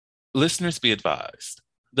Listeners be advised.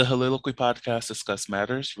 The Soliloquy podcast discuss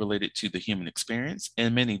matters related to the human experience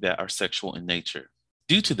and many that are sexual in nature.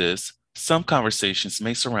 Due to this, some conversations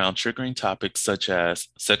may surround triggering topics such as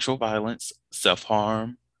sexual violence,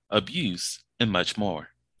 self-harm, abuse, and much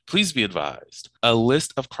more. Please be advised, a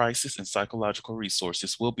list of crisis and psychological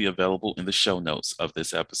resources will be available in the show notes of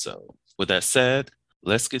this episode. With that said,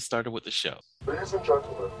 let's get started with the show. Ladies and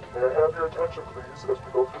gentlemen, may I have your attention please as we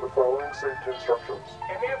go through the following safety instructions.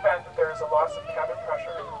 In the event that there is a loss of cabin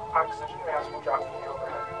pressure, oxygen mask will drop from the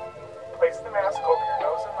overhead. Place the mask over your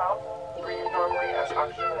nose and mouth. Breathe normally as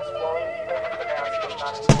oxygen is flowing even if the mask is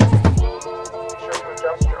not inflated. Be sure to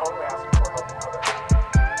adjust your own mask before helping others.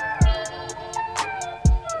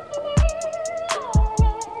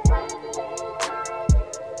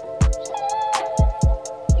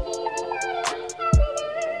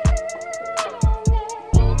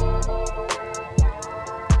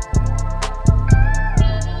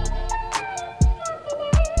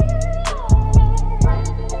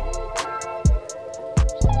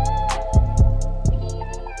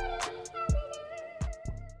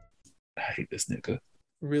 I hate this nigga.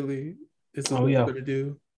 Really? This is what we're gonna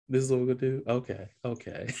do? This is what we're gonna do? Okay.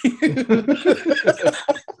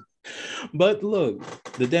 But look,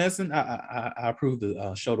 the dancing, I approve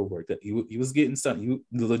the shoulder work that he was getting something. You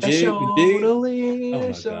legit, you did. Oh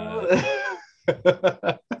my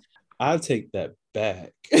God. I'll take that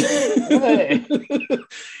back.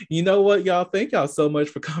 You know what, y'all? Thank y'all so much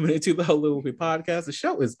for coming into the Soliloquy podcast. The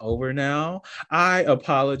show is over now. I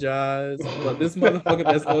apologize, but this motherfucker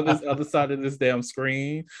that's on this other side of this damn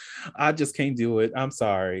screen, I just can't do it. I'm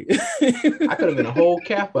sorry. I could have been a whole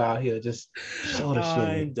cap out here just shoulder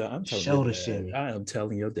shimmy. I'm shoulder shimmy. I am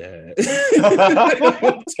telling your dad.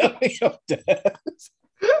 I'm telling your dad.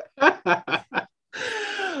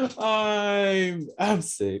 I'm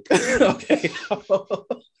sick. Okay.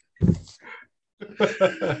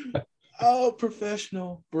 Oh,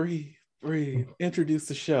 professional. Breathe. Introduce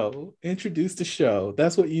the show.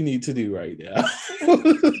 That's what you need to do right now.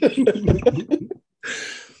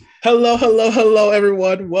 Hello,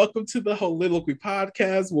 everyone. Welcome to the Soliloquy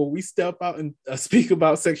podcast, where we step out and speak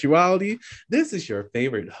about sexuality. This is your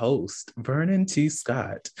favorite host, Vernon T.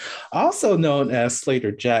 Scott, also known as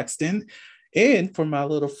Slater Jackson. And for my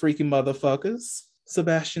little freaky motherfuckers,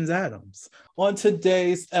 Sebastian Adams. On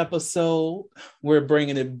today's episode, we're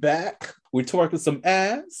bringing it back. We're twerking some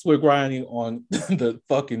ass. We're grinding on the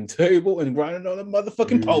fucking table and grinding on the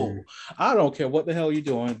motherfucking pole. I don't care what the hell you're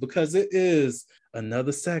doing, because it is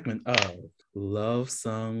another segment of Love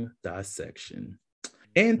Song Dissection.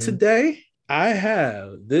 And today, I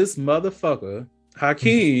have this motherfucker,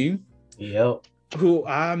 Hakeem. Yep. Who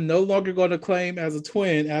I'm no longer going to claim as a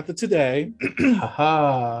twin after today.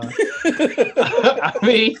 I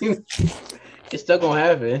mean, it's still gonna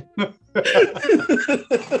happen.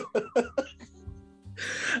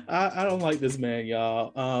 I don't like this man,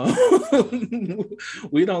 y'all.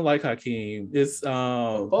 We don't like Hakeem. It's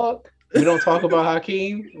fuck. We don't talk about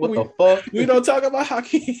Hakeem. The fuck? We don't talk about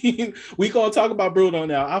Hakeem. We gonna talk about Bruno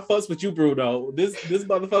now. I fuss with you, Bruno. This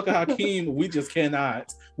motherfucker Hakeem, we just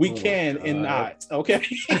cannot. We can and not. Okay.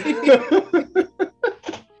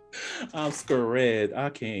 I'm scared. I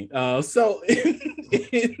can't. So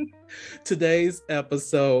in today's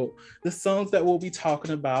episode, the songs that we'll be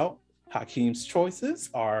talking about, Hakeem's choices,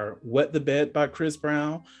 are "Wet the Bed" by Chris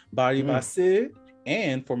Brown, "Body" by Sid,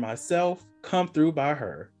 and for myself, "Come Through" by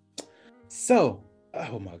Her. So,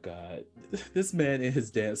 oh my God, this man and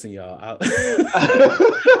his dancing, y'all.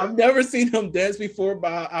 I've never seen him dance before,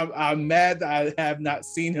 but I'm mad that I have not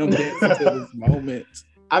seen him dance until this moment.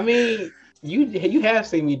 I mean, you have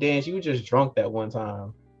seen me dance. You were just drunk that one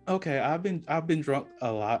time. Okay, I've been drunk a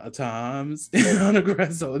lot of times on the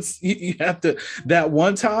grass, so it's, you have to, that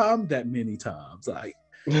one time, that many times, like.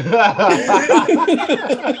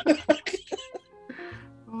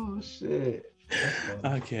 Oh shit.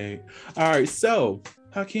 Okay. All right. So,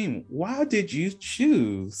 Hakeem, why did you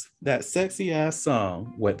choose that sexy ass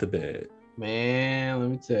song, "Wet the Bed"? Man, let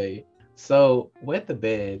me tell you. So, "Wet the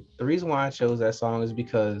Bed," the reason why I chose that song is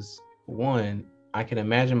because, one, I can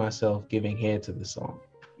imagine myself giving head to the song.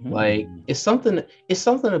 Like, it's something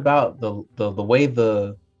about the way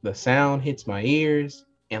the sound hits my ears,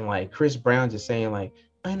 and like Chris Brown just saying like,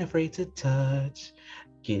 "I ain't afraid to touch,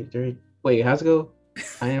 get dirty." Wait, how's it go?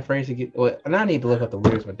 I ain't afraid to get what? And I need to look up the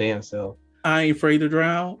lyrics my damn self. I ain't afraid to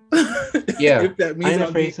drown. Yeah, if that means I ain't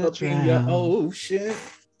afraid to drown. Oh shit.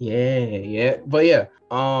 Yeah. But yeah,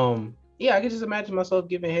 I can just imagine myself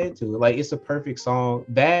giving head to it. Like, it's a perfect song.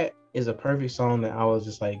 That is a perfect song that I was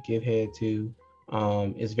just like give head to.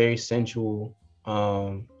 It's very sensual.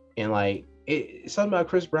 And like it's something about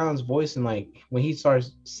Chris Brown's voice, and like when he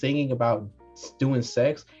starts singing about doing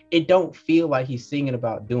sex, it don't feel like he's singing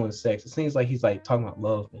about doing sex. It seems like he's like talking about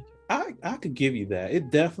love making. I could give you that.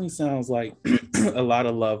 It definitely sounds like a lot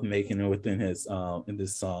of love making within his in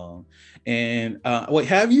this song. And wait,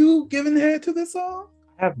 have you given head to this song?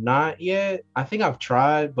 I have not yet. I think I've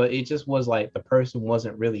tried, but it just was like the person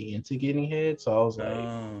wasn't really into getting head, so I was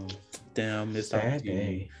like, damn, missed sad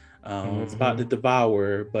opportunity. day. It's about to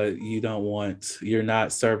devour, but you're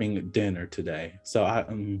not serving dinner today. So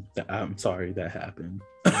I'm sorry that happened.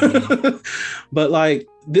 But like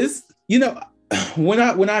this, when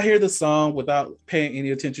I hear the song without paying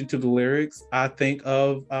any attention to the lyrics, I think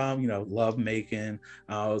of love making.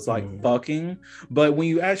 I was like fucking, but when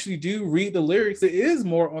you actually do read the lyrics, it is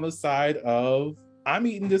more on the side of I'm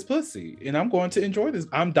eating this pussy and I'm going to enjoy this.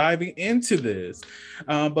 I'm diving into this.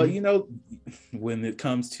 But when it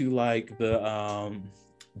comes to like the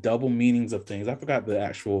double meanings of things, I forgot the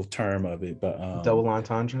actual term of it, but double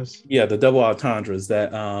entendres. Yeah, the double entendres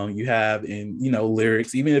that you have in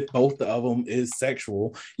lyrics, even if both of them is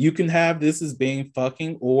sexual, you can have this as being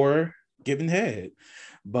fucking or giving head.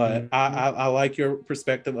 But I like your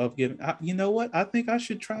perspective of giving. You know what? I think I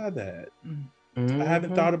should try that. I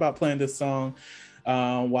haven't thought about playing this song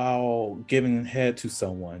while giving head to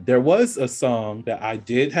someone. There was a song that I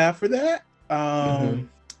did have for that.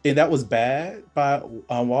 And that was Bad by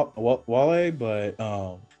Wale, but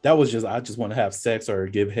that was just, I just want to have sex or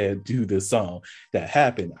give head to this song. That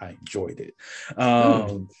happened. I enjoyed it.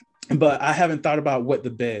 But I haven't thought about Wet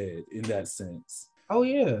the Bed in that sense. Oh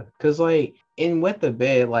yeah, because like in Wet the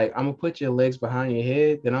Bed, like I'm gonna put your legs behind your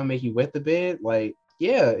head, then I'll make you wet the bed. Like,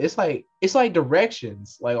 yeah, it's like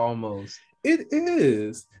directions, like almost. It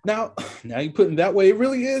is. Now you put it that way, it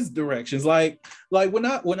really is directions. Like when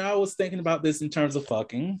I was thinking about this in terms of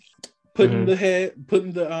fucking, putting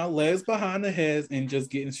the legs behind the heads and just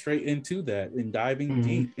getting straight into that and diving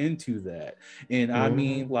deep into that. And I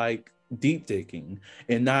mean like deep digging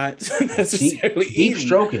and not necessarily deep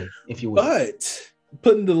stroking, if you will. But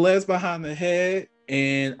putting the legs behind the head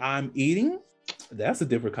and I'm eating, that's a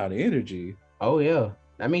different kind of energy. Oh yeah.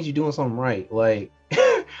 That means you're doing something right. Like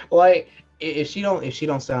like if she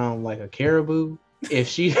don't sound like a caribou, if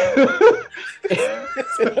she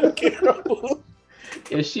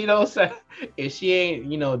if she ain't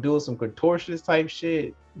doing some contortionist type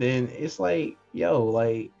shit, then it's like, yo,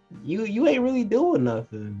 like you ain't really doing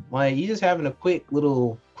nothing. Like you just having a quick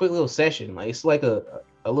little session. Like it's like a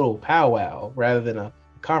little powwow rather than a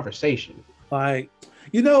conversation. Like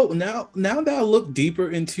now that I look deeper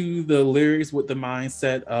into the lyrics with the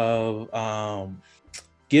mindset of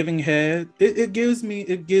giving head, it gives me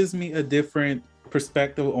a different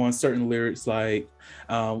perspective on certain lyrics. Like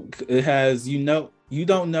it has you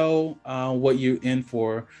don't know what you're in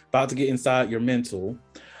for, about to get inside your mental.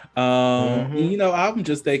 I'm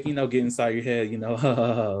just thinking, get inside your head,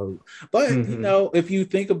 but if you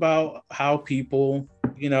think about how people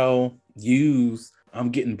use I'm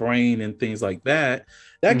getting brain and things like that,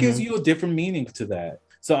 gives you a different meaning to that.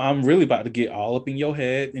 So I'm really about to get all up in your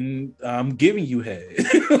head and I'm giving you head.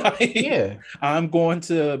 I'm going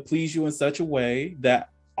to please you in such a way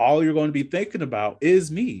that all you're going to be thinking about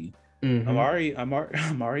is me. I'm already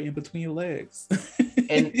in between your legs.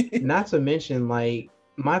 And not to mention, like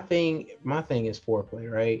my thing is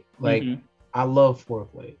foreplay, right? Like I love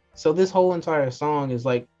foreplay. So this whole entire song is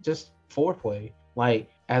like just foreplay.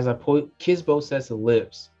 Like as I kiss both sets of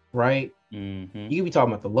lips, right? You can be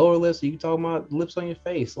talking about the lower lips, you can talk about lips on your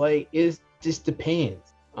face. Like it just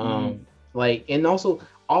depends. Like, and also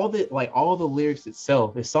all the lyrics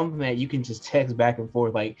itself is something that you can just text back and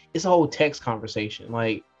forth. Like it's a whole text conversation.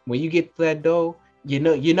 Like when you get to that dough, what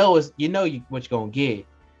you're gonna get.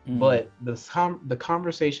 But the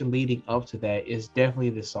conversation leading up to that is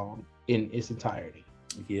definitely the song in its entirety.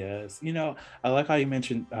 Yes, I like how you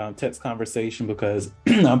mentioned text conversation, because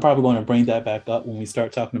I'm probably going to bring that back up when we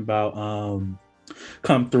start talking about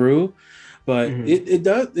Come Through. But it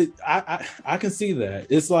does. I can see that.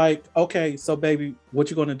 It's like, okay, so baby, what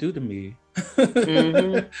you gonna do to me?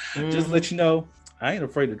 Just let you know, I ain't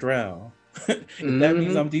afraid to drown. If that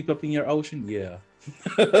means I'm deep up in your ocean, yeah.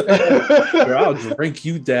 Girl, I'll drink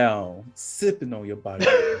you down, sipping on your body.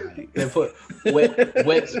 And put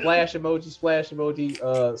wet splash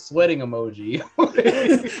emoji, sweating emoji.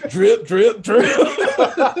 Drip, drip, drip.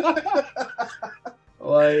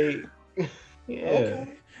 Like, yeah.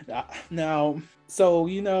 Okay. Now, so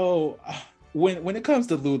when it comes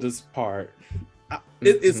to Luda's part,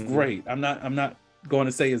 it's great. I'm not going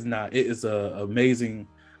to say it's not. It is a amazing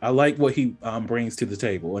I like what he brings to the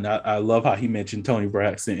table, and I love how he mentioned Tony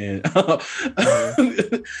Braxton and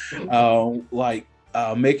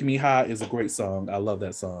 "Making Me High" is a great song. I love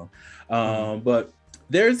that song. But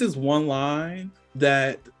there's this one line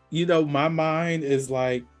that my mind is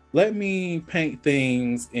like, let me paint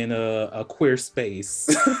things in a queer space.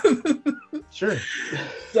 Sure.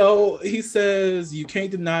 So he says, "You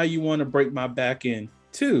can't deny you want to break my back in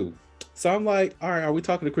too." So I'm like, all right, are we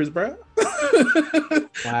talking to Chris Brown?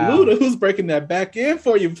 Wow. Luda, who's breaking that back in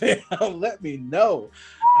for you, fam? Let me know.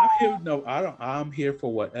 I'm here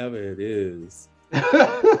for whatever it is.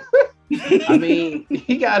 I mean,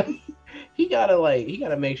 he gotta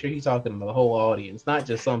make sure he's talking to the whole audience, not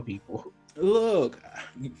just some people. Look,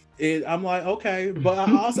 I'm like, okay, but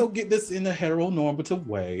I also get this in a heteronormative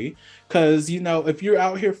way, because if you're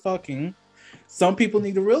out here fucking, some people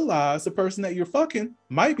need to realize the person that you're fucking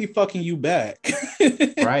might be fucking you back.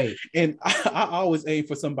 Right. And I always aim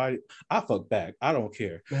for somebody. I fuck back. I don't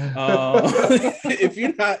care. If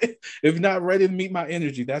you're not ready to meet my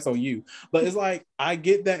energy, that's on you. But it's like, I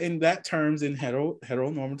get that in that terms in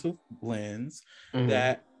heteronormative lens,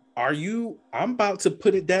 that I'm about to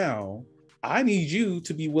put it down. I need you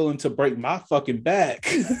to be willing to break my fucking back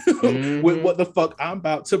with what the fuck I'm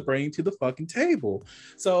about to bring to the fucking table.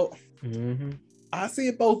 So I see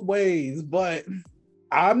it both ways, but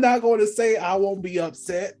I'm not going to say I won't be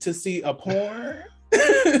upset to see a porn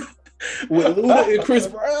with Luda and Chris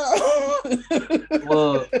Brown.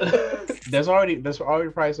 Well, there's already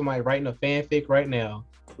probably somebody writing a fanfic right now.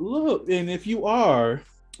 Look, and if you are,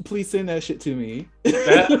 please send that shit to me. He'll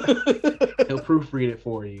proofread it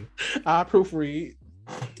for you. I proofread.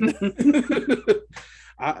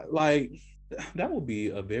 That will be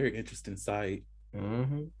a very interesting sight.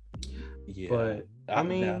 Yeah, but I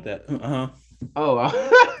mean,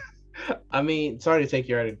 I mean, sorry to take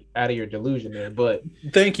you out of your delusion there, but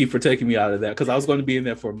thank you for taking me out of that, because I was going to be in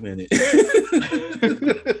there for a minute.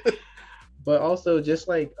 But also, just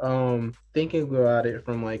like thinking about it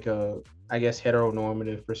from like a, I guess,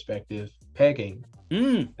 heteronormative perspective, pegging.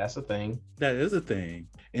 That's a thing. That is a thing,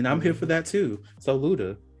 and I'm here for that too. So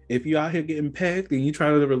Luda, if you out here getting pegged and you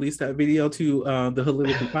trying to release that video to the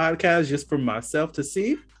Hollywood podcast just for myself to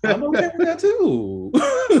see, I'm okay with that too.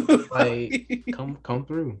 Like, come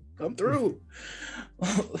through. Come through.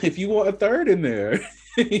 If you want a third in there,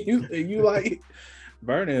 you like,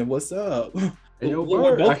 Vernon, what's up?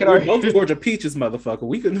 We're both Georgia peaches, motherfucker.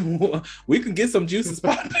 We can get some juices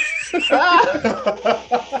popping.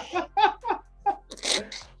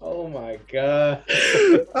 Oh my god.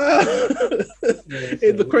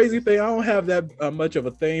 And the crazy thing, I don't have that much of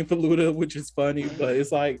a thing for Luda, which is funny, but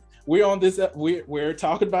it's like, we're on this, we're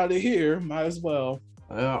talking about it here, might as well.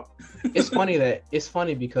 It's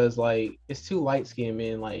funny because like it's two light-skinned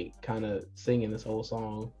men like kind of singing this whole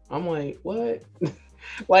song. I'm like, what?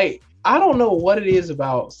 Like, I don't know what it is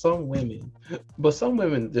about some women, but some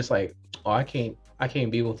women just like, oh, I can't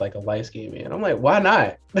be with like a light-skinned man. I'm like, why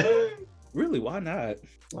not? Really, why not?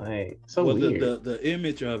 Like, so weird. The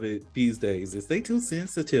image of it these days is they too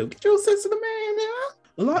sensitive. Get your sensitive man now.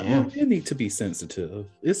 A lot more men need to be sensitive.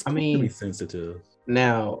 It's cool to be sensitive.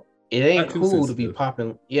 Now, it ain't cool to be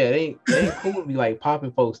popping. Yeah, it ain't cool to be like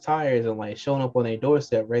popping folks' tires and like showing up on their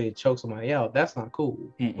doorstep ready to choke somebody out. That's not cool.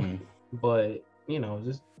 But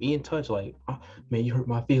just be in touch. Like, oh, man, you hurt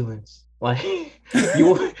my feelings. Like,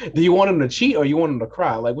 do you want him to cheat or you want him to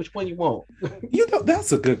cry? Like, which one you want?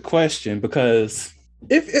 That's a good question, because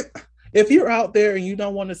if you're out there and you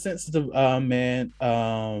don't want a sensitive man,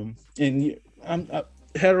 and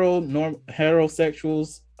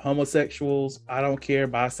heterosexuals, homosexuals, I don't care,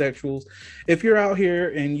 bisexuals, if you're out here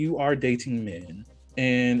and you are dating men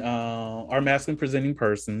and are masculine presenting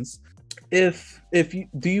persons, do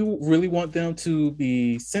you really want them to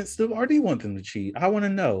be sensitive or do you want them to cheat? I want to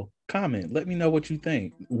know. Comment, let me know what you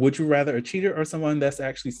think. Would you rather a cheater or someone that's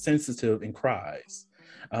actually sensitive and cries?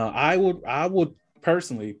 I would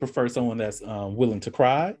personally prefer someone that's willing to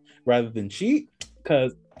cry rather than cheat,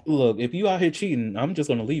 because look, if you out here cheating, I'm just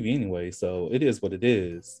going to leave you anyway, so it is what it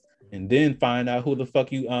is, and then find out who the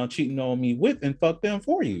fuck you cheating on me with and fuck them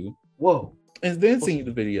for you. Whoa. And then send you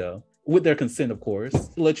the video with their consent, of course,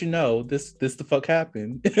 to let you know this the fuck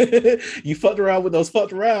happened. You fucked around with those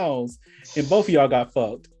fucked rounds, and both of y'all got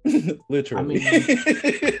fucked. Literally.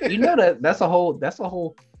 I mean, that's a whole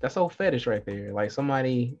fetish right there. Like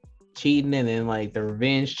somebody cheating and then like the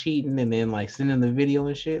revenge cheating and then like sending the video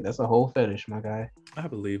and shit. That's a whole fetish, my guy. I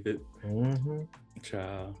believe it.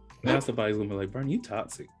 Child. Now somebody's gonna be like, Bernie, you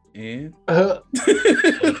toxic. And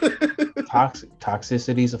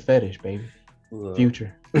toxicity's a fetish, baby. Look,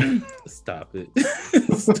 Future. Stop it.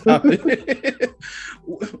 Stop it.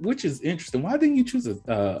 Which is interesting. Why didn't you choose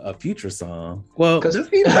a Future song? Well, does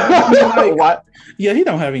he not What? Yeah, he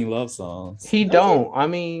don't have any love songs. He don't. I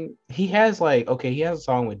mean, he has he has a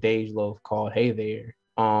song with Dej Loaf called "Hey There."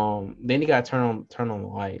 Then he got Turn on the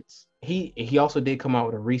Lights. He also did come out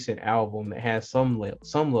with a recent album that has some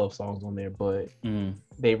love songs on there, but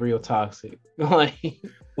they real toxic. Like,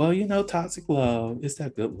 well, toxic love is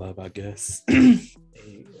that good love, I guess.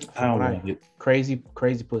 I don't want it. Crazy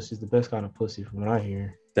pussy is the best kind of pussy from what I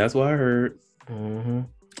hear. That's what I heard. Mm-hmm.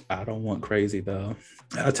 I don't want crazy though.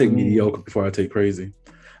 I'll take mediocre before I take crazy.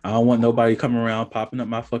 I don't want nobody coming around popping up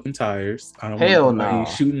my fucking tires. I don't want nobody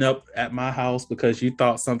shooting up at my house because you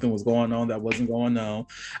thought something was going on that wasn't going on.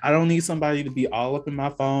 I don't need somebody to be all up in my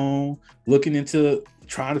phone, looking into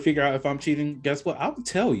trying to figure out if I'm cheating. Guess what? I will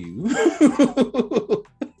tell you.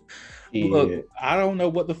 Yeah. Look, I don't know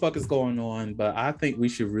what the fuck is going on, but I think we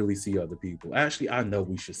should really see other people. Actually, I know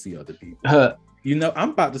we should see other people. I'm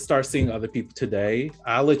about to start seeing other people today.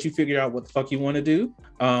 I'll let you figure out what the fuck you want to do.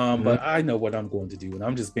 But I know what I'm going to do, and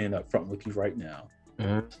I'm just being upfront with you right now.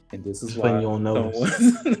 And this is why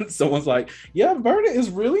someone's like, yeah, Vernon is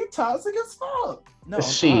really toxic as fuck. No,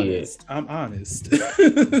 I'm honest.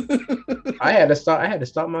 I had to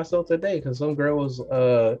stop myself today because some girl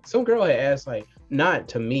had asked, like, not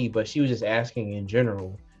to me, but she was just asking in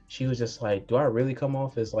general. She was just like, do I really come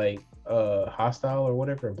off as like hostile or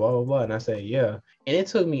whatever, blah blah blah? And I said, yeah. And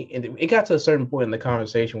it got to a certain point in the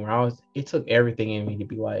conversation where it took everything in me to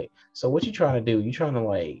be like, so what you trying to do? You trying to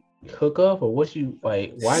like hook up, or what you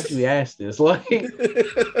like? Why'd you ask this? Like,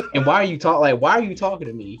 and why are you talking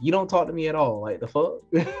to me? You don't talk to me at all. Like, the fuck?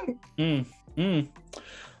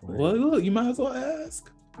 Well, look, you might as well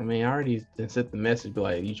ask. I mean, I already sent the message, but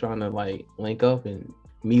like, you trying to like link up and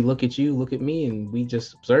me look at you, look at me, and we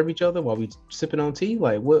just observe each other while we sipping on tea?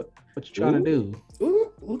 Like, what you trying to do?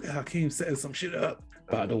 Ooh, look at how Kim setting some shit up.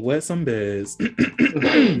 About to wet some beds.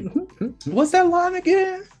 What's that line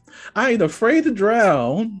again? I ain't afraid to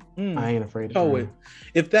drown. I ain't afraid to drown.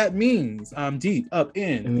 If that means I'm deep up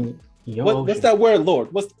in. What's ocean. that word,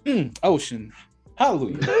 Lord? What's ocean?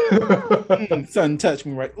 Hallelujah. Sun touched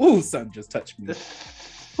me right. Ooh, sun just touched me.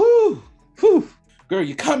 Whew. Whew. Girl,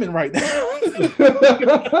 you coming right now.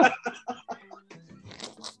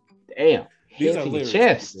 Damn. These are lyrics,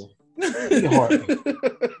 chest.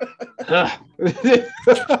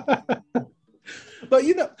 But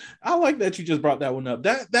I like that you just brought that one up.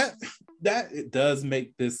 That it does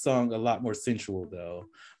make this song a lot more sensual, though.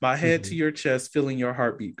 My head to your chest, feeling your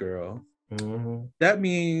heartbeat, girl. That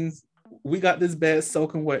means we got this bed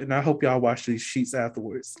soaking wet, and I hope y'all wash these sheets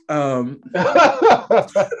afterwards.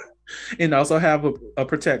 And also have a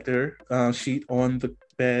protector sheet on the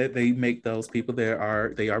bed. They make those people. They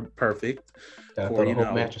are perfect. Throw the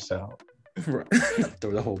whole mattress out. Right.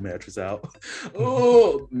 Throw the whole mattress out.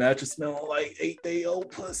 Oh, mattress smelling like 8-day-old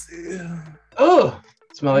pussy. Oh,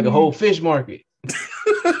 smell like a whole fish market.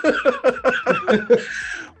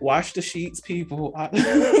 Wash the sheets, people.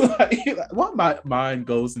 Why my mind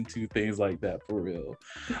goes into things like that for real.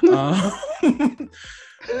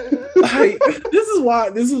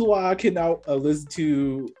 This is why I cannot listen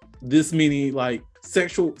to this many like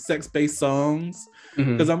sex-based songs,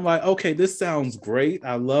 because I'm like, okay, this sounds great.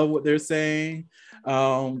 I love what they're saying.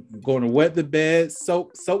 Going to wet the bed,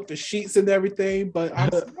 soak the sheets and everything. But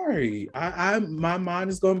I'm sorry, my mind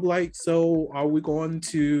is going to be like, so are we going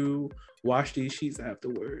to wash these sheets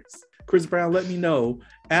afterwards? Chris Brown, let me know.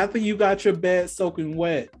 After you got your bed soaking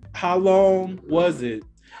wet, how long was it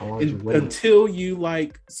until you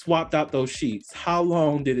like swapped out those sheets? How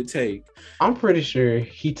long did it take? I'm pretty sure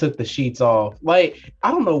he took the sheets off. Like,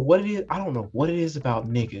 I don't know what it is about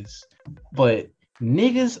niggas, but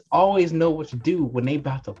niggas always know what to do when they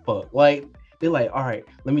about to fuck. Like, they're like, all right,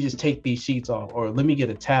 let me just take these sheets off, or let me get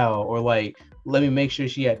a towel, or like, let me make sure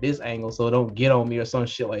she at this angle so it don't get on me, or some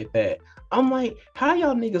shit like that. I'm like, how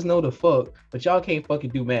y'all niggas know the fuck, but y'all can't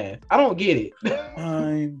fucking do math? I don't get it.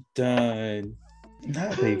 I'm done.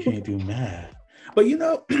 Not that you can't do math, but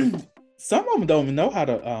some of them don't even know how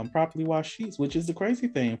to properly wash sheets, which is the crazy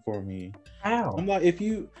thing for me. How? I'm like, if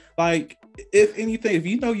you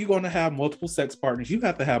know you're going to have multiple sex partners, you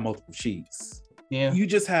have to have multiple sheets. Yeah, you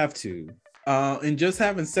just have to. And just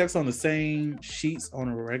having sex on the same sheets on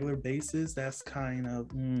a regular basis, that's kind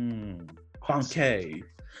of funky.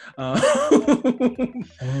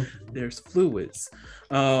 There's fluids.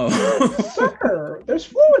 Sir, there's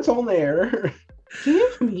fluids on there.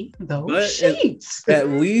 Give me those sheets. At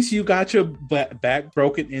least you got your back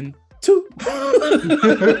broken in two.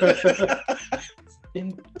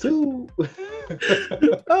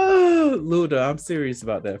 Oh, Luda, I'm serious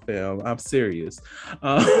about that film. I'm serious.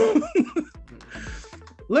 Um,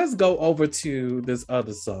 let's go over to this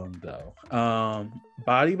other song though.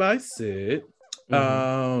 Body by Sid.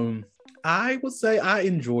 I would say I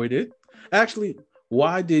enjoyed it. Actually,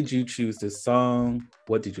 why did you choose this song?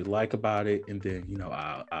 What did you like about it? And then,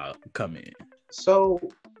 I'll come in. So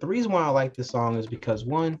the reason why I like this song is because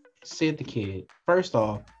one, Sid the Kid. First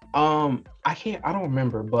off, I don't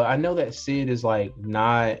remember, but I know that Sid is like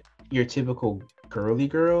not your typical girly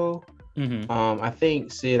girl. I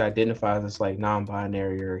think Sid identifies as like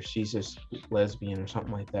non-binary, or she's just lesbian or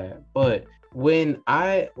something like that. But when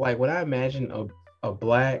I imagine a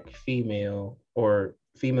black female or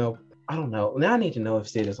female, I don't know. Now I need to know if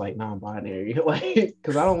Sid is like non-binary, like,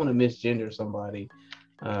 because I don't want to misgender somebody.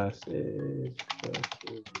 Sid.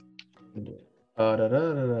 Oh,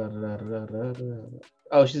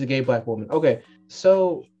 she's a gay black woman. Okay,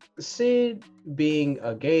 so Sid being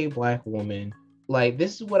a gay black woman, like,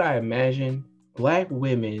 this is what I imagine black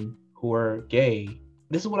women who are gay.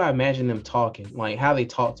 This is what I imagine them talking, like how they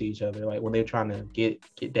talk to each other, like when they're trying to get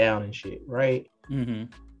down and shit, right? And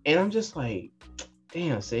I'm just like,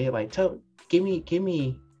 damn, Sid, like, give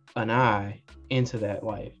me an eye into that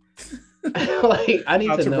life. Like, I need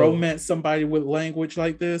how to know. romance somebody with language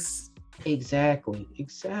like this. Exactly.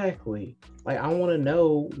 Like, I want to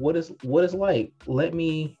know what is like. Let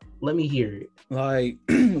me hear it. Like,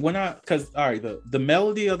 because all right, the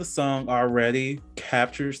melody of the song already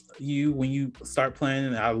captures you when you start playing,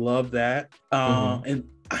 and I love that. And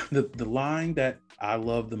the line that I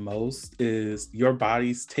love the most is "Your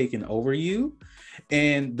body's taking over you."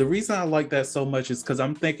 And the reason I like that so much is because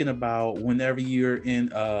I'm thinking about whenever you're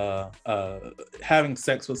in having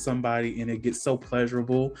sex with somebody and it gets so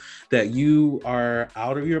pleasurable that you are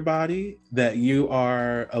out of your body, that you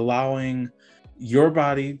are allowing your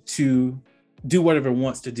body to do whatever it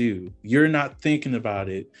wants to do. You're not thinking about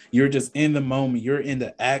it. You're just in the moment. You're in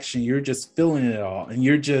the action. You're just feeling it all. And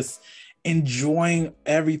you're just enjoying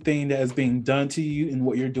everything that is being done to you and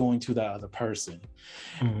what you're doing to that other person.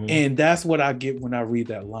 And that's what I get when I read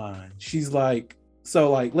that line. She's like,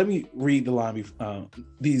 so like, let me read the line,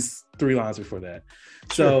 these 3 lines before that.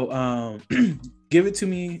 Sure. So, give it to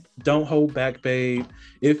me. Don't hold back, babe.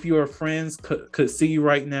 If your friends could see you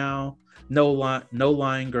right now, no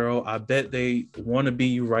lying, girl. I bet they want to be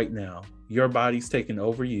you right now. Your body's taking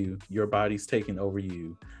over you. Your body's taking over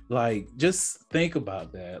you. Like, just think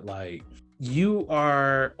about that. Like, you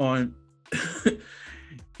are on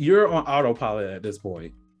you're on autopilot at this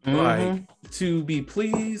point. Like, to be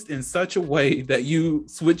pleased in such a way that you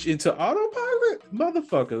switch into autopilot,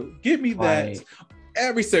 motherfucker, give me that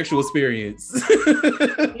every sexual experience.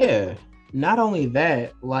 Yeah. Not only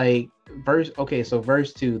that, like, verse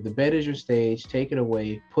 2, the bed is your stage, take it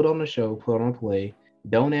away, put on the show, put on play.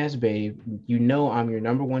 Don't ask, babe. You know I'm your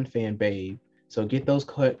number one fan, babe. So get those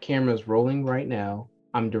cameras rolling right now.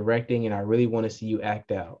 I'm directing and I really want to see you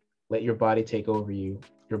act out. Let your body take over you.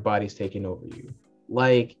 Your body's taking over you.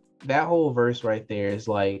 Like, that whole verse right there is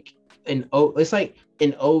like it's like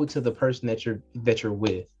an ode to the person that you're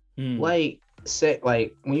with. Like,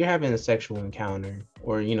 like when you're having a sexual encounter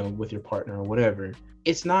or, with your partner or whatever,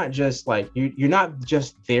 it's not just like you're not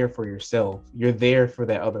just there for yourself. You're there for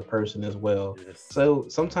that other person as well. Yes. So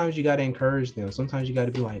sometimes you got to encourage them. Sometimes you got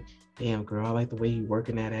to be like, damn, girl, I like the way you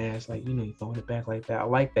working that ass. Like, you throwing it back like that. I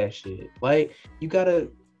like that shit. Like, you got to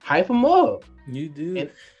hype them up. You do. And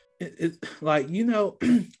it's like,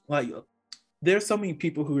 like, there's so many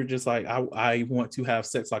people who are just like, I want to have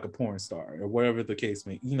sex like a porn star or whatever the case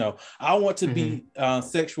may be. I want to be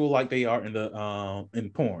sexual like they are in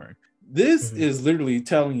porn. This is literally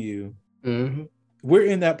telling you, we're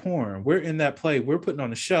in that porn, we're in that play, we're putting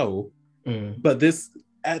on a show, but this,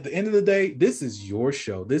 at the end of the day, this is your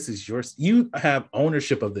show. This is yours. You have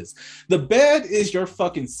ownership of this. The bed is your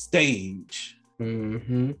fucking stage.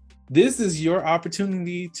 This is your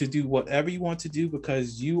opportunity to do whatever you want to do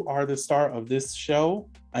because you are the star of this show.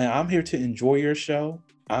 And I'm here to enjoy your show.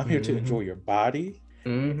 I'm here to enjoy your body.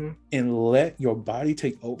 And let your body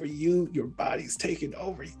take over you. Your body's taking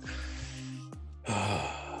over you.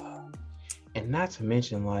 And not to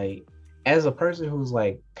mention, like, as a person who's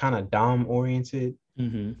like kind of dom oriented,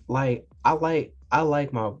 like, I like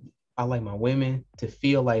my women to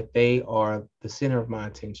feel like they are the center of my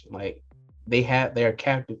attention. Like, they're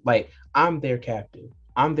captive. Like, I'm their captive.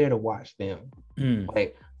 I'm there to watch them.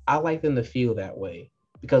 Like, I like them to feel that way,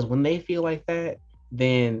 because when they feel like that,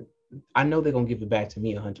 then I know they're gonna give it back to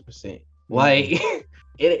me 100%. Like,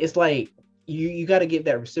 it's like you got to give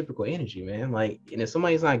that reciprocal energy, man. Like, and if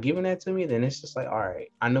somebody's not giving that to me, then it's just like, all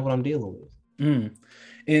right, I know what I'm dealing with.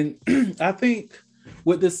 And I think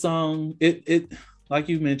with this song, it like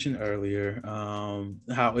you mentioned earlier,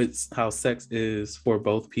 how sex is for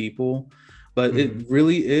both people, but it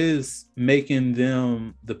really is making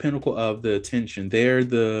them the pinnacle of the attention. They're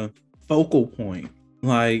the focal point.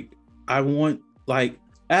 Like I want, like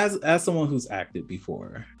as someone who's acted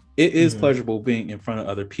before, it is pleasurable being in front of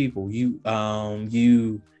other people. You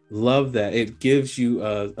love that. It gives you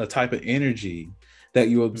a type of energy that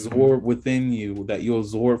you absorb within you, that you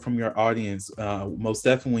absorb from your audience. Most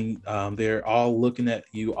definitely, they're all looking at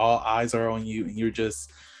you, all eyes are on you, and you're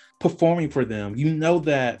just performing for them. You know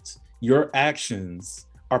that your actions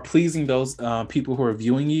are pleasing those people who are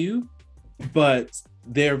viewing you, but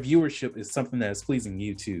their viewership is something that's pleasing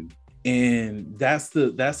you too. And that's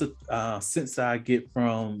the sense that I get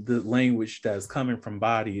from the language that's coming from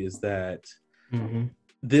Body, is that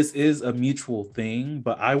this is a mutual thing,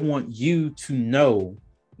 but I want you to know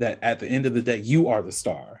that at the end of the day, you are the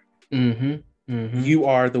star. You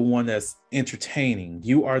are the one that's entertaining.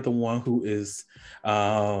 You are the one who is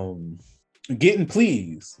getting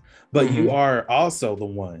pleased, but you are also the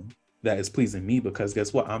one that is pleasing me, because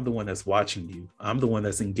guess what? I'm the one that's watching you. I'm the one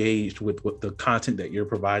that's engaged with the content that you're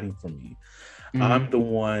providing for me.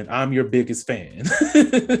 I'm your biggest fan.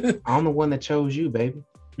 I'm the one that chose you, baby.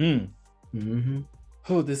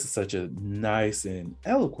 Oh, this is such a nice and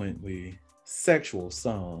eloquently sexual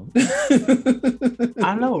song.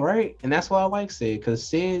 I know, right? And that's why I like Sid, because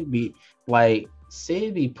Sid be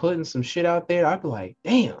putting some shit out there. I'd be like,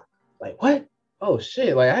 damn, like what? Oh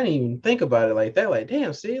shit, like I didn't even think about it like that. Like,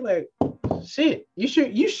 damn, Sid, like shit, you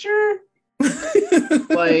sure?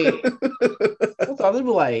 Like I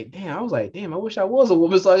was like, damn, I wish I was a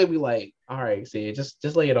woman, so I could be like, all right, Sid,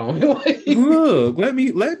 just lay it on me. Like, look, let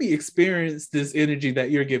me experience this energy that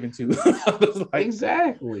you're giving to. Like,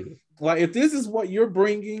 exactly. Like, if this is what you're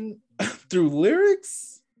bringing through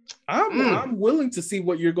lyrics, I'm willing to see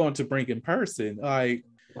what you're going to bring in person. Like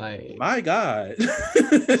my God.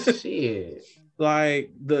 Shit.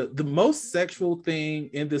 Like the most sexual thing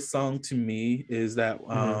in this song to me is that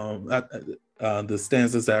the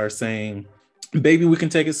stanzas that are saying, baby, we can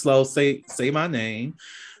take it slow, say my name,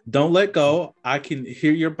 don't let go, I can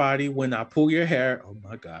hear your body when I pull your hair. Oh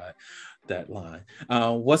my God, that line.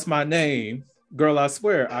 What's my name? Girl, I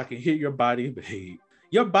swear I can hear your body, babe.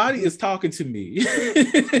 Your body is talking to me.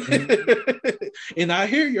 And I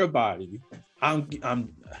hear your body. I'm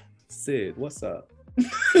Sid, what's up?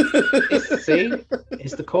 It's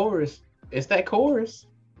the chorus. It's that chorus.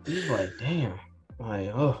 He's like, damn, like,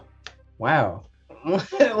 oh, wow.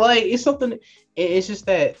 Like, it's something. It's just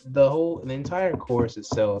that the entire chorus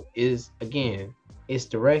itself is, again, it's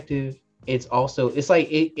directive. It's also, it's like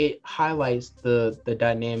it highlights the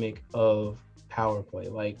dynamic of power play.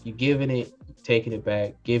 Like, you giving it, taking it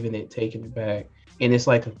back, giving it, taking it back, and it's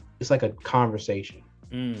like a conversation.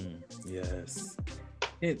 Yes.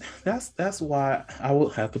 That's why I will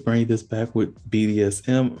have to bring this back with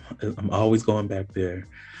BDSM. I'm always going back there.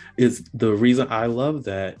 It's the reason I love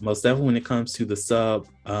that, most definitely when it comes to the sub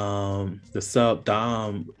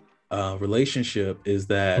dom relationship, is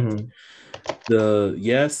that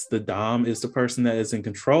the dom is the person that is in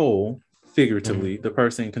control, figuratively, the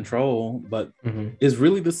person in control, but it's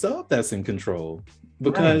really the sub that's in control,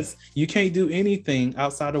 because you can't do anything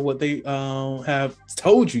outside of what they have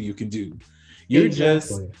told you can do. You're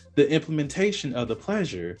just the implementation of the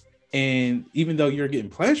pleasure. And even though you're getting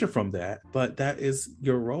pleasure from that, but that is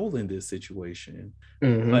your role in this situation.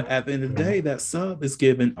 But at the end of the day, that sub is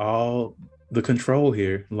given all the control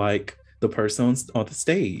here, like the person on the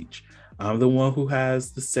stage. I'm the one who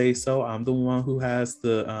has the say so. I'm the one who has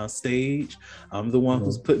the stage. I'm the one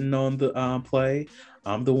who's putting on the play.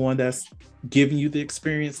 I'm the one that's giving you the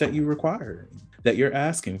experience that you require, that you're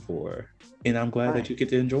asking for. And I'm glad that you get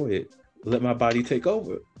to enjoy it. Let my body take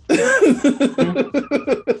over.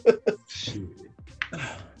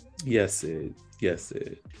 Yes, Sid. Yes,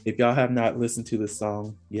 Sid. If y'all have not listened to this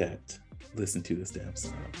song yet, listen to this damn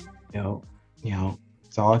song. Yo,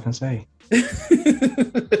 that's all I can say.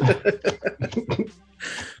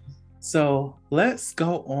 So let's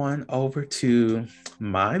go on over to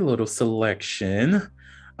my little selection,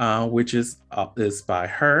 which is by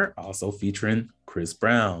her, also featuring Chris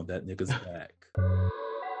Brown. That nigga's back.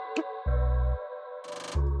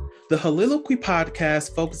 The Holiloquy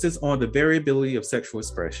podcast focuses on the variability of sexual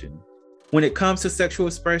expression. When it comes to sexual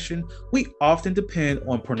expression, we often depend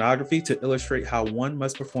on pornography to illustrate how one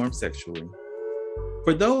must perform sexually.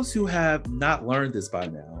 For those who have not learned this by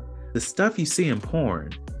now, the stuff you see in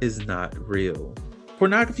porn is not real.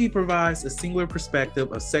 Pornography provides a singular perspective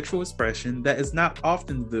of sexual expression that is not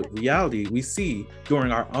often the reality we see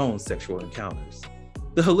during our own sexual encounters.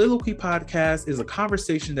 The Soliloquy Podcast is a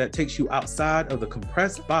conversation that takes you outside of the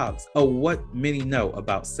compressed box of what many know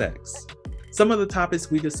about sex. Some of the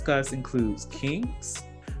topics we discuss includes kinks,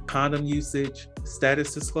 condom usage,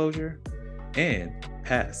 status disclosure, and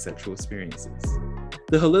past sexual experiences.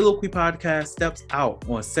 The Soliloquy Podcast steps out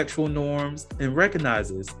on sexual norms and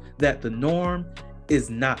recognizes that the norm is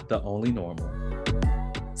not the only normal.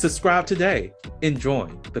 Subscribe today and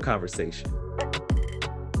join the conversation.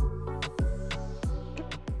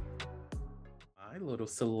 My little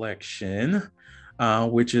selection,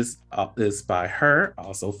 which is by her,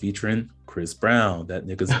 also featuring Chris Brown. That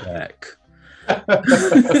nigga's back.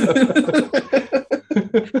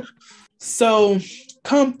 So,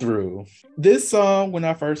 Come Through. This song, when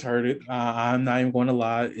I first heard it, I'm not even going to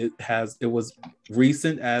lie, it was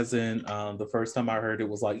recent, as in the first time I heard it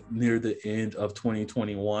was like near the end of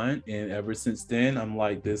 2021, and ever since then I'm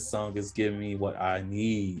like, this song is giving me what I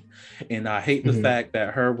need. And I hate the fact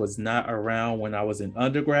that her was not around when I was in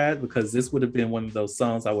undergrad, because this would have been one of those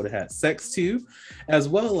songs I would have had sex to, as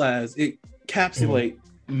well as it encapsulate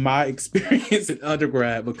my experience in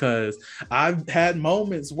undergrad, because I've had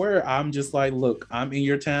moments where I'm just like, look, I'm in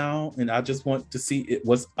your town and I just want to see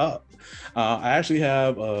what's up. I actually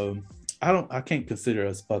have I can't consider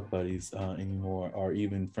us fuck buddies anymore, or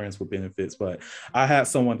even friends with benefits, but I had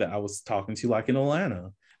someone that I was talking to like in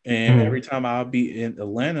Atlanta, and every time I'll be in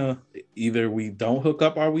Atlanta, either we don't hook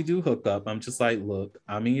up or we do hook up. I'm just like, look,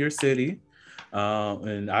 I'm in your city.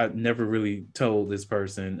 And I never really told this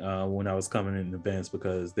person when I was coming in events,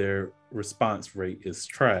 because their response rate is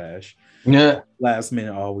trash. Yeah. Last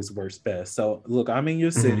minute always works best. So look, I'm in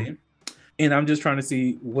your city and I'm just trying to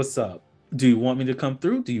see what's up. Do you want me to come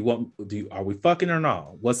through? Are we fucking or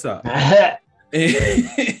not? What's up?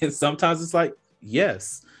 And sometimes it's like,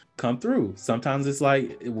 yes, come through. Sometimes it's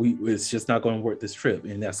like, it's just not going to work this trip,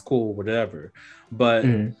 and that's cool, whatever. But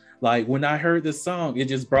like, when I heard this song, it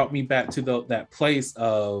just brought me back to that place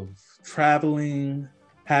of traveling,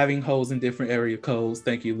 having hoes in different area codes.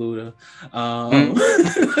 Thank you, Luda.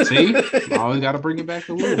 See, always got to bring it back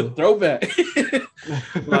to Luda. Throwback.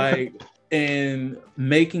 Like, and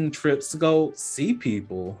making trips to go see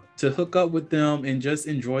people, to hook up with them and just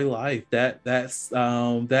enjoy life. That's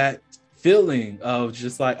that feeling of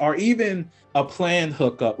just like, or even a planned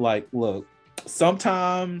hookup. Like, look,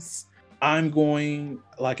 sometimes I'm going,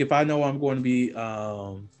 like, if I know I'm going to be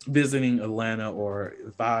visiting Atlanta, or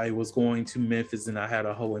if I was going to Memphis and I had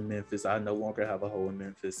a hoe in Memphis, I no longer have a hoe in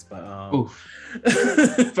Memphis, but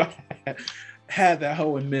if I had that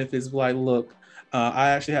hoe in Memphis, like, look,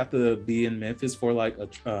 I actually have to be in Memphis for like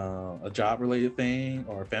a job related thing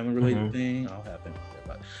or a family related thing. I don't have family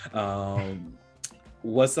there, but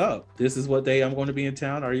what's up? This is what day I'm going to be in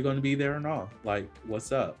town. Are you going to be there or not? Like,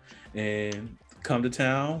 what's up? And come to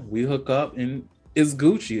town, we hook up, and it's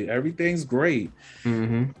Gucci. Everything's great.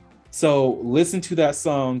 So listen to that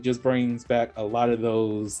song just brings back a lot of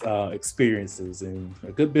those experiences, and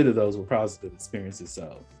a good bit of those were positive experiences.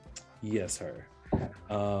 So yes, her.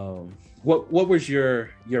 What was your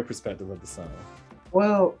perspective of the song?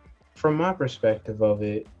 Well, from my perspective of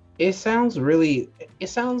it, it sounds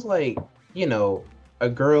like, you know, a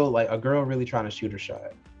girl really trying to shoot her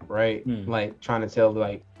shot, right? Like, trying to tell,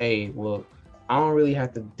 like, hey, look, I don't really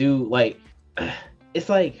have to do, like, it's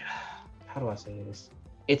like, how do I say this?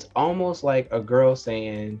 It's almost like a girl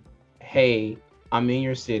saying, hey, I'm in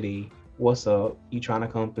your city. What's up? You trying to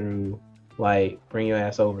come through? Like, bring your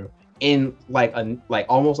ass over. In like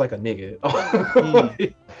almost like a nigga.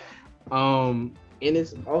 And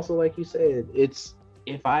it's also, like you said, it's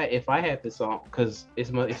if I had this song, because it's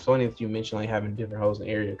funny that you mentioned like having different hoes and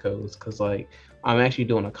area codes, because like I'm actually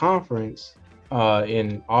doing a conference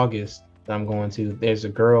in August that I'm going to. There's a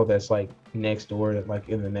girl that's like next door, that like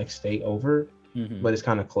in the next state over, but it's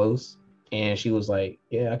kind of close. And she was like,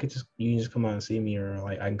 yeah, you can just come out and see me, or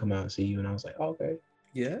like I can come out and see you. And I was like, oh, okay,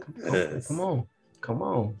 yeah, come on.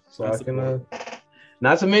 So I can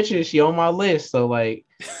not to mention, she on my list. So like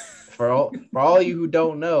for all you who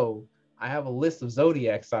don't know, I have a list of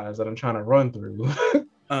zodiac signs that I'm trying to run through.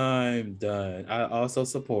 I'm done. I also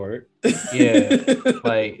support. Yeah,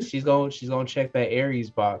 like she's gonna check that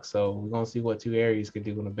Aries box, so we're gonna see what two Aries could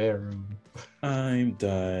do in the bedroom. I'm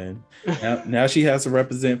done. Now she has to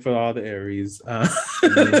represent for all the Aries.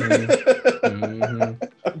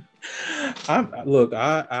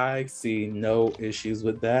 I see no issues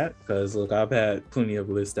with that, because look, I've had plenty of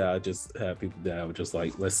lists that I just have people that I would just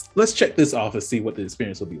like, let's check this off and see what the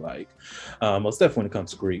experience will be like. Most definitely when it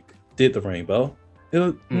comes to Greek, did the rainbow.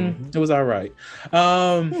 It was all right.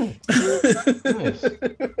 Nice.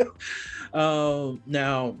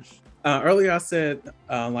 Now Earlier I said,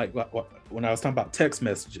 when I was talking about text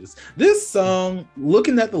messages, this song,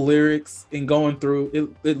 looking at the lyrics and going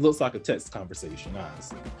through it looks like a text conversation,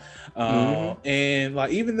 honestly. And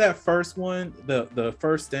like even that first one, the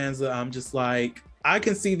first stanza, I'm just like, I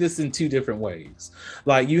can see this in two different ways.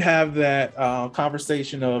 Like you have that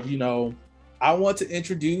conversation of, I want to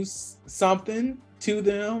introduce something to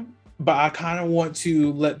them, but I kind of want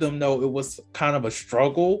to let them know it was kind of a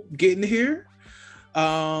struggle getting here.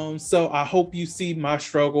 So I hope you see my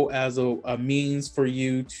struggle as a means for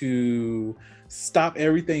you to stop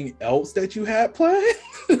everything else that you had planned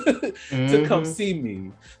to come see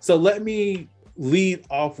me. So let me lead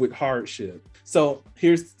off with hardship. So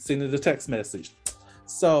here's sending the text message.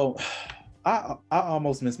 So I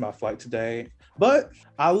almost missed my flight today, but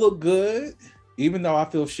I look good, even though I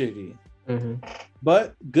feel shitty.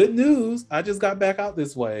 But good news, I just got back out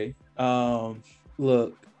this way.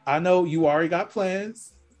 Look, I know you already got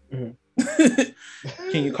plans. Can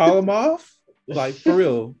you call them off? Like, for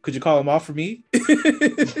real, could you call them off for me?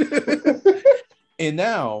 And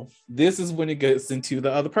now, this is when it gets into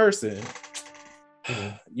the other person.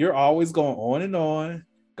 You're always going on and on.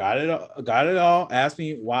 Got it all. Ask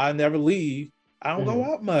me why I never leave. I don't go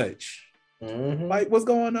out much. Like, what's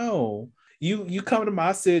going on? You come to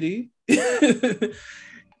my city, hit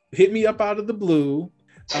me up out of the blue.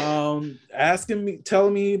 Telling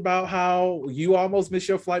me about how you almost missed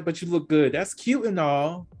your flight, but you look good. That's cute and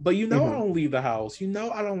all, but I don't leave the house. I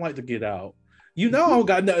don't like to get out. I don't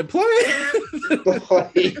got nothing planned.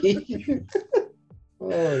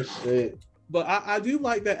 Oh shit! But I do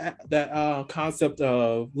like that concept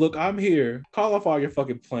of, look, I'm here. Call off all your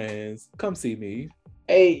fucking plans. Come see me.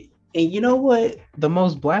 Hey, and you know what? The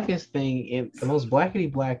most blackety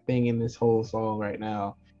black thing in this whole song right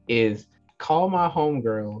now is, call my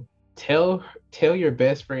homegirl, tell your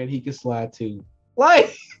best friend he can slide too.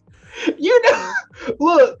 Like,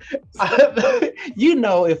 look,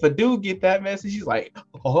 if a dude get that message, he's like,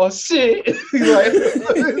 oh shit. He's like,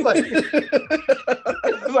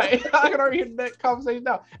 I can already hear that conversation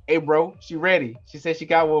now. Hey bro, she ready. She said she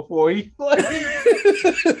got one for you.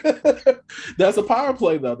 That's a power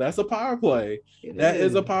play though. That's a power play. That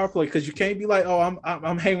is a power play, because you can't be like, oh,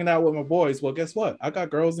 I'm hanging out with my boys. Well, guess what? I got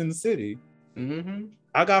girls in the city.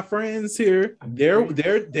 I got friends here.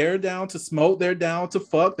 They're down to smoke. They're down to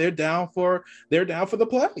fuck. They're down for the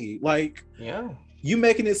play. Like, yeah, you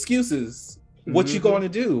making excuses. What you going to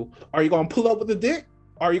do? Are you going to pull up with a dick?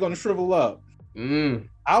 Or are you going to shrivel up?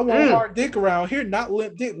 I want hard dick around here, not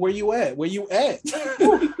limp dick. Where you at?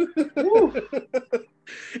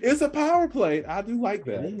 It's a power play. I do like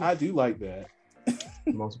that.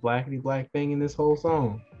 The most blackety black thing in this whole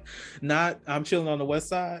song. Not, I'm chilling on the west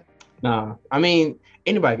side. Nah, I mean,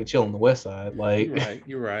 anybody can chill on the west side. Like,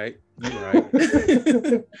 You're right.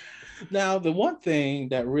 Now, the one thing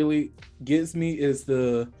that really gets me is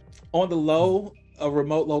on the low, a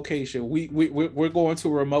remote location. We're going to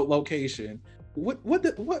a remote location. What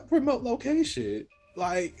remote location?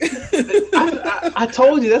 Like, I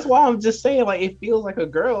told you, that's why I'm just saying, like, it feels like a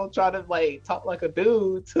girl trying to like talk like a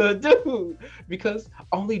dude to a dude, because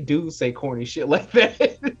only dudes say corny shit like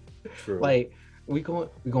that. True. Like, we going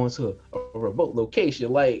to a remote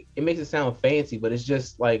location. Like, it makes it sound fancy, but it's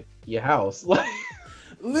just like your house. Like,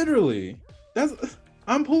 literally,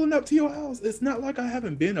 I'm pulling up to your house. It's not like I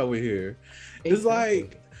haven't been over here. It's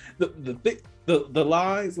like the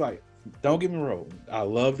lines, like, don't get me wrong, I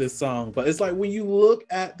love this song, but it's like when you look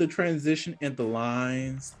at the transition and the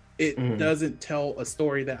lines, it doesn't tell a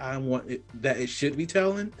story that I want that it should be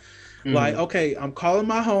telling. Like, okay, I'm calling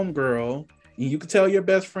my homegirl, and you can tell your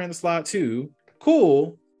best friend to slide too.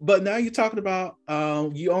 Cool, but now you're talking about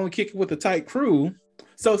you only kick it with a tight crew.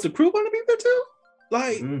 So is the crew going to be there too?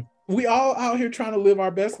 Like, we all out here trying to live our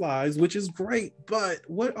best lives, which is great, but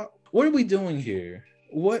what are we doing here?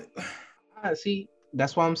 What? See,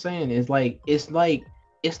 that's what I'm saying.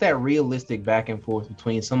 It's that realistic back and forth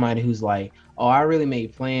between somebody who's like, oh, I really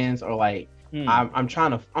made plans, or like, I'm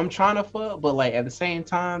trying to fuck, but like at the same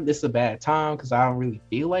time, this is a bad time because I don't really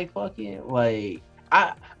feel like fucking. Like,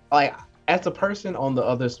 as a person on the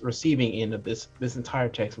other receiving end of this entire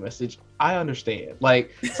text message, I understand.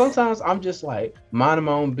 Like, sometimes I'm just like minding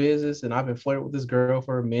my own business, and I've been flirting with this girl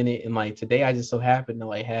for a minute, and like today I just so happen to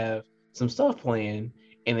like have some stuff planned,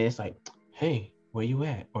 and then it's like, hey, where you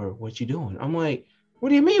at? Or what you doing? I'm like, what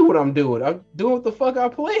do you mean what I'm doing? I'm doing what the fuck I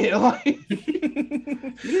planned. Like,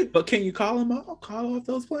 but can you call them off? Call off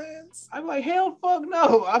those plans? I'm like, hell fuck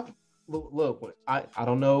no. Look, I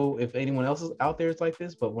don't know if anyone else is out there is like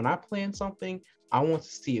this, but when I plan something, I want to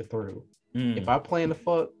see it through. If I plan to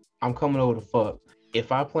fuck, I'm coming over to fuck.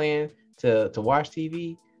 If I plan to watch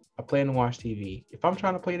TV, I plan to watch TV. If I'm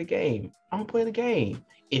trying to play the game, I'm gonna play the game.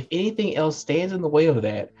 If anything else stands in the way of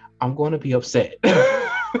that, I'm going to be upset.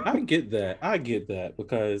 I get that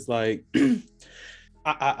because like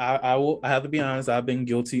I have to be honest, I've been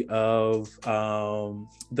guilty of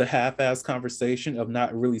the half-ass conversation of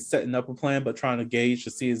not really setting up a plan but trying to gauge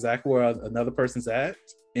to see exactly where another person's at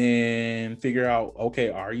and figure out, okay,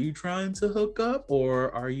 are you trying to hook up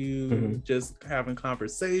or are you just having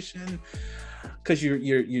conversation? Because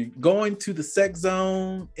you're going to the sex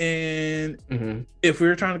zone, and if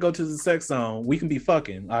we're trying to go to the sex zone, we can be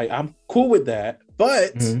fucking. I'm cool with that,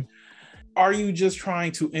 but are you just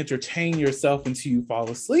trying to entertain yourself until you fall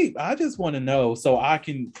asleep? I just want to know so I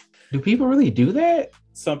can. Do people really do that?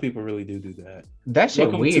 Some people really do that. That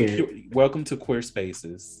shit weird. Welcome to queer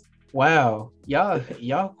spaces. Wow,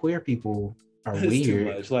 y'all queer people are It's weird. too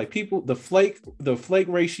much. Like people, the flake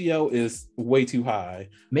ratio is way too high.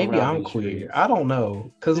 Maybe I'm queer. Streets. I don't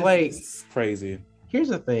know, cause like It's crazy. here's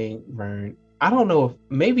the thing, Vern. I don't know if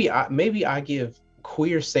maybe I give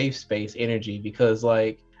queer safe space energy because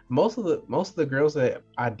like most of the girls that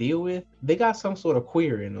I deal with, they got some sort of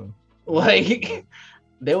queer in them. Like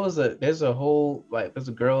there's a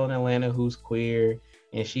girl in Atlanta who's queer,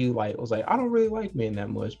 and she like was like, I don't really like men that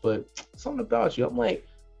much, but something about you. I'm like,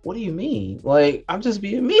 what do you mean? Like, I'm just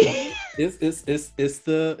being me. It's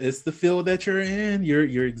the field that you're in.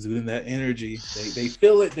 You're exuding that energy. They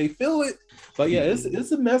feel it. But yeah,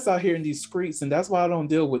 it's a mess out here in these streets, and that's why I don't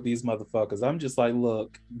deal with these motherfuckers. I'm just like,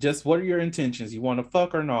 look, just what are your intentions? You want to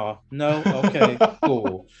fuck or no? No, okay,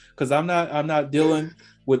 cool. Because I'm not dealing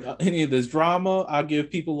with any of this drama. I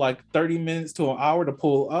give people like 30 minutes to an hour to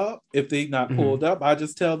pull up. If they not pulled up, I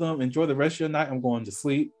just tell them enjoy the rest of your night. I'm going to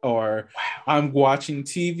sleep, or I'm watching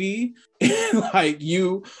TV. Like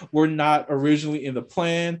you were not originally in the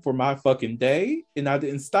plan for my fucking day, and I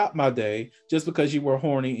didn't stop my day just because you were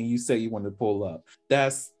horny and you said you wanted to pull up.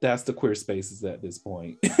 That's the queer spaces at this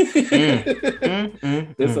point. There's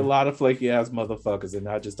a lot of flaky ass motherfuckers, and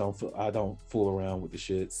I don't fool around with the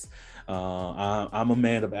shits. I'm a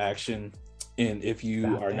man of action, and if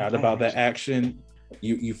you are not about that action,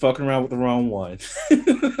 you fucking around with the wrong one.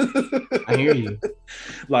 I hear you.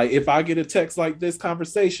 Like if I get a text like this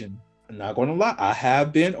conversation, I'm not going to lie, I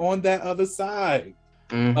have been on that other side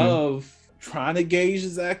of trying to gauge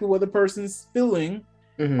exactly what the person's feeling.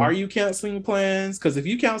 Are you canceling plans? Because if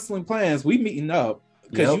you canceling plans, we meeting up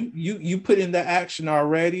because you put in the action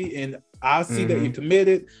already, and I see that you're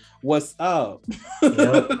committed. What's up?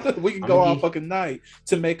 We can go all fucking night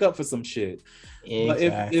to make up for some shit. Exactly. But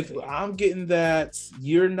if I'm getting that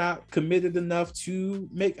you're not committed enough to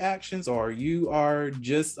make actions, or you are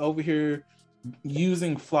just over here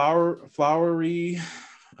using flowery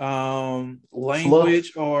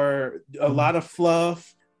language or a lot of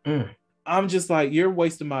fluff, I'm just like, you're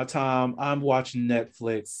wasting my time. I'm watching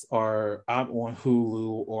Netflix, or I'm on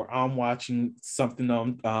Hulu, or I'm watching something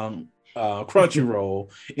on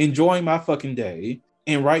Crunchyroll, enjoying my fucking day.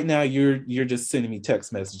 And right now you're just sending me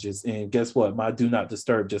text messages, and guess what? My do not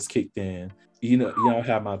disturb just kicked in. You don't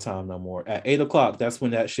have my time no more. At 8:00, that's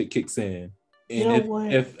when that shit kicks in.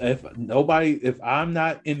 And if I'm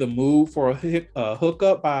not in the mood for a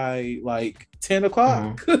hookup by like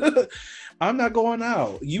 10:00, I'm not going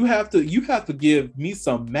out. You have to give me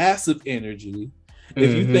some massive energy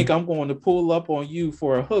if you think I'm going to pull up on you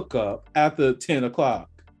for a hookup after 10:00.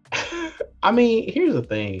 I mean, here's the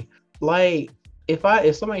thing. Like, if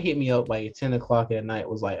somebody hit me up like at 10:00 at night,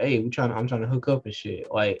 was like, "Hey, I'm trying to hook up and shit,"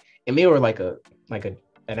 like, and they were like an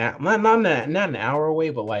hour, not an hour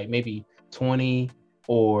away, but like maybe 20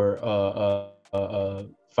 or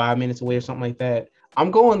 5 minutes away or something like that. I'm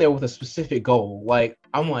going there with a specific goal. Like,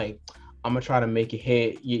 I'm gonna try to make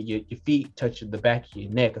your feet touch the back of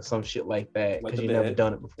your neck or some shit like that, because you've never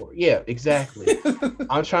done it before. Yeah, exactly.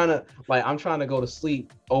 I'm trying to go to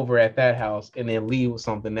sleep over at that house and then leave with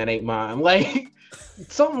something that ain't mine. Like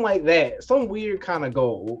something like that. Some weird kind of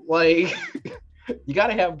goal. Like you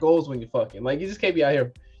gotta have goals when you're fucking. Like you just can't be out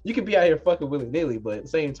here. You can be out here fucking willy-nilly, but at the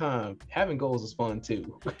same time, having goals is fun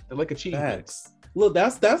too. They're like achievements. Look,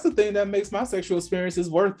 that's the thing that makes my sexual experiences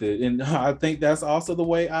worth it, and I think that's also the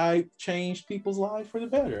way I change people's lives for the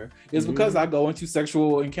better. Is because I go into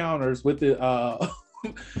sexual encounters with the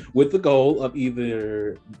with the goal of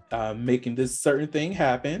either making this certain thing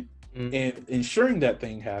happen and ensuring that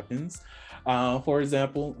thing happens. For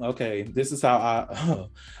example, okay, this is how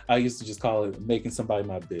I used to just call it making somebody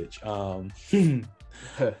my bitch.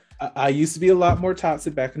 I used to be a lot more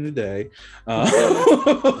toxic back in the day.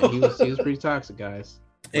 He was pretty toxic, guys.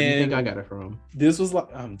 Where do you think I got it from? This was like,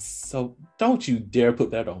 so don't you dare put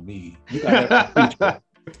that on me. You got that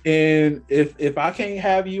And if I can't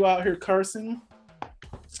have you out here cursing,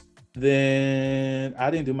 then I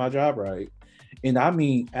didn't do my job right. And I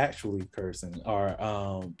mean actually cursing.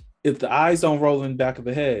 Or if the eyes don't roll in the back of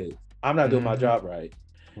the head, I'm not doing my job right.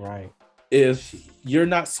 Right. If you're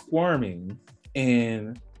not squirming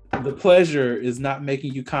and the pleasure is not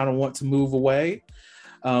making you kind of want to move away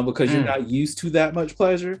because you're not used to that much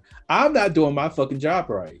pleasure, I'm not doing my fucking job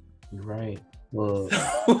right. You're right. Well,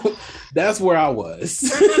 that's where I was.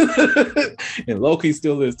 And Loki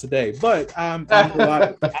still is today. But I'm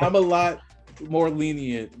a lot more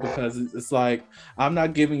lenient because it's like I'm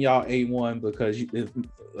not giving y'all A1 because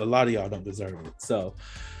a lot of y'all don't deserve it. So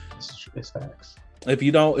it's facts. If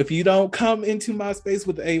you don't come into my space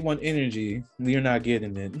with the A1 energy, you're not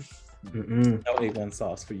getting it. No A1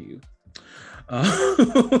 sauce for you.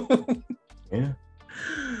 Yeah.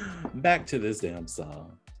 Back to this damn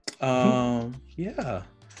song. Yeah.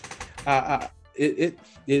 It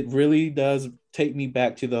really does take me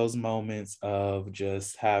back to those moments of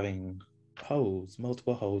just having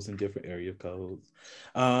multiple hoes in different area codes.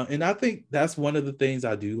 And I think that's one of the things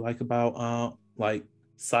I do like about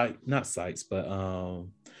not sites, but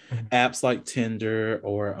apps like Tinder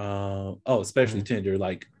or especially Tinder.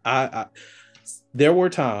 Like I there were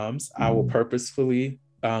times I will purposefully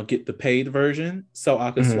get the paid version so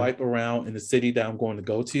I could swipe around in the city that I'm going to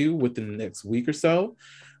go to within the next week or so.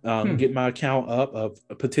 Get my account up of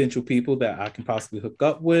potential people that I can possibly hook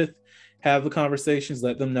up with, have the conversations,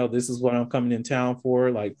 let them know this is what I'm coming in town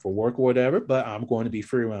for, like for work or whatever, but I'm going to be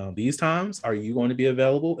free around these times. Are you going to be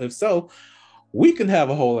available? If so, we can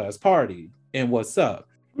have a whole ass party. And what's up?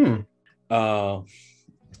 I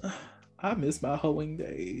miss my hoeing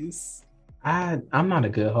days. I'm not a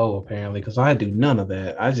good hoe apparently because I do none of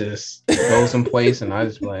that. I just go someplace and I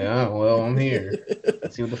just be like, oh well, I'm here.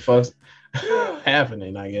 Let's see what the fuck's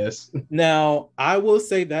happening, I guess. Now, I will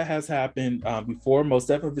say that has happened before. Most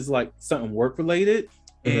definitely if it's like something work related.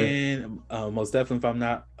 And most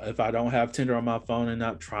definitely if I don't have Tinder on my phone and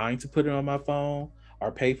not trying to put it on my phone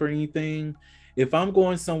or pay for anything. If I'm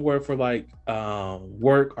going somewhere for like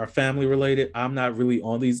work or family related, I'm not really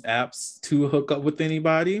on these apps to hook up with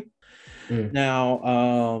anybody.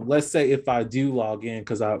 Now, let's say if I do log in,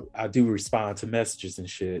 because I do respond to messages and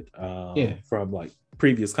shit from like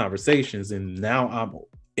previous conversations, and now I'm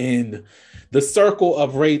in the circle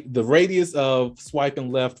of the radius of swiping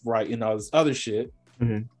left, right, and all this other shit,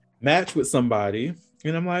 match with somebody,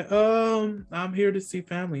 and I'm like, I'm here to see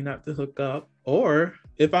family, not to hook up. Or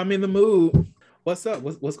if I'm in the mood, what's up?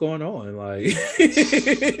 What's going on? Like,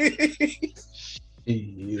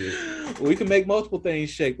 we can make multiple things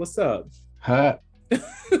shake. What's up?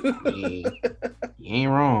 You ain't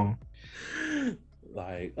wrong.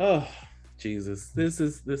 Like, oh Jesus,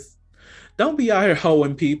 this don't be out here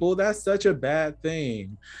hoeing people. That's such a bad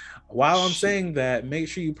thing. While I'm saying that, make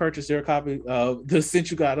sure you purchase your copy of the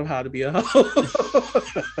Essential Guide of How to Be a Hoe.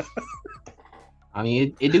 I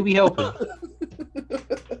mean, it do be helping.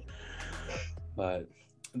 But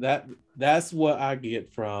that's what I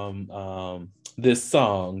get from this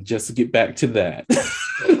song, just to get back to that.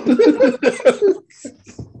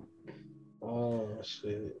 Oh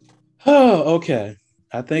shit. Oh, okay.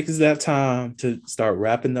 I think it's that time to start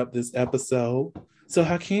wrapping up this episode. So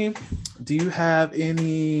Hakeem, do you have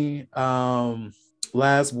any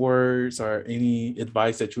last words or any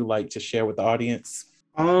advice that you'd like to share with the audience?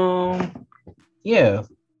 Yeah,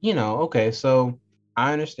 okay, so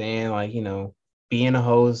I understand, like, being a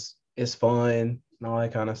host is fun and all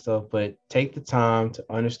that kind of stuff, but take the time to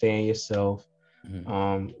understand yourself.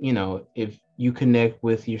 If you connect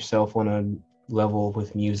with yourself on a level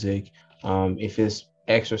with music, if it's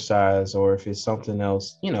exercise or if it's something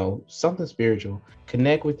else, something spiritual,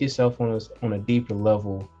 connect with yourself on a deeper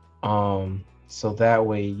level, so that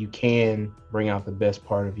way you can bring out the best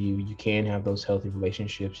part of you. You can have those healthy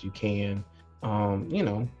relationships. You can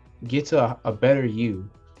get to a better you,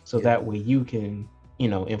 so that way you can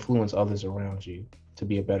influence others around you to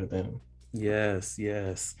be a better them. Yes.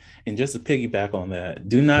 And just to piggyback on that,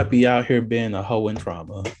 do not be out here being a hoe in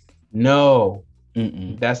trauma. No.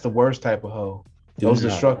 That's the worst type of hoe. Those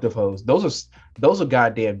destructive hoes. Those are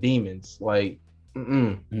goddamn demons. Like,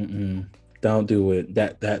 Don't do it.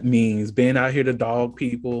 That means being out here to dog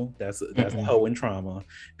people. That's a hoe in trauma.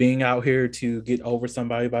 Being out here to get over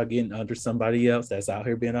somebody by getting under somebody else. That's out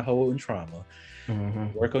here being a hoe in trauma.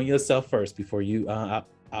 Work on yourself first before you out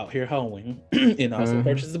here hoeing. And also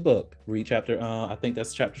purchase the book. Read chapter. I think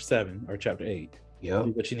that's chapter 7 or chapter 8. Yeah.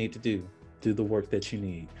 Do what you need to do. Do the work that you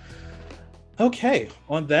need. Okay.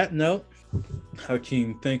 On that note,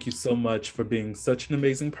 Hakeem, thank you so much for being such an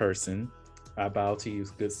amazing person. I bow to you,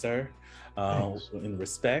 good sir. in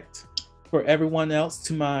respect. For everyone else,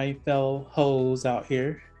 to my fellow hoes out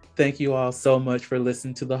here, thank you all so much for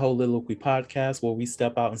listening to the Holiloquy podcast, where we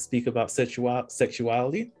step out and speak about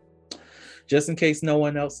sexuality. Just in case no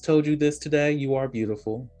one else told you this today, you are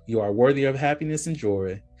beautiful. You are worthy of happiness and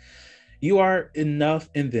joy. You are enough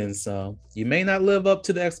and then some. You may not live up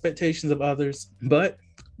to the expectations of others, but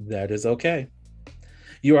that is okay.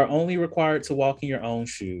 You are only required to walk in your own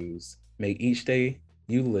shoes. May each day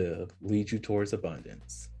you live lead you towards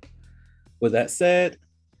abundance. With that said,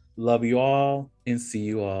 love you all and see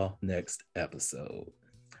you all next episode.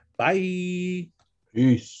 Bye.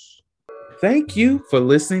 Peace. Thank you for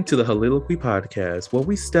listening to the Holiloquy podcast, where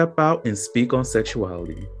we step out and speak on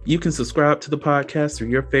sexuality. You can subscribe to the podcast through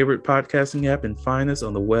your favorite podcasting app and find us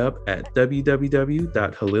on the web at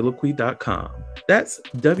www.holiloquy.com. That's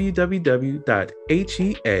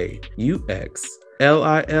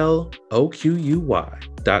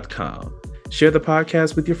www.heauxliloquy.com. Share the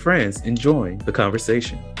podcast with your friends and join the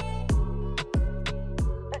conversation.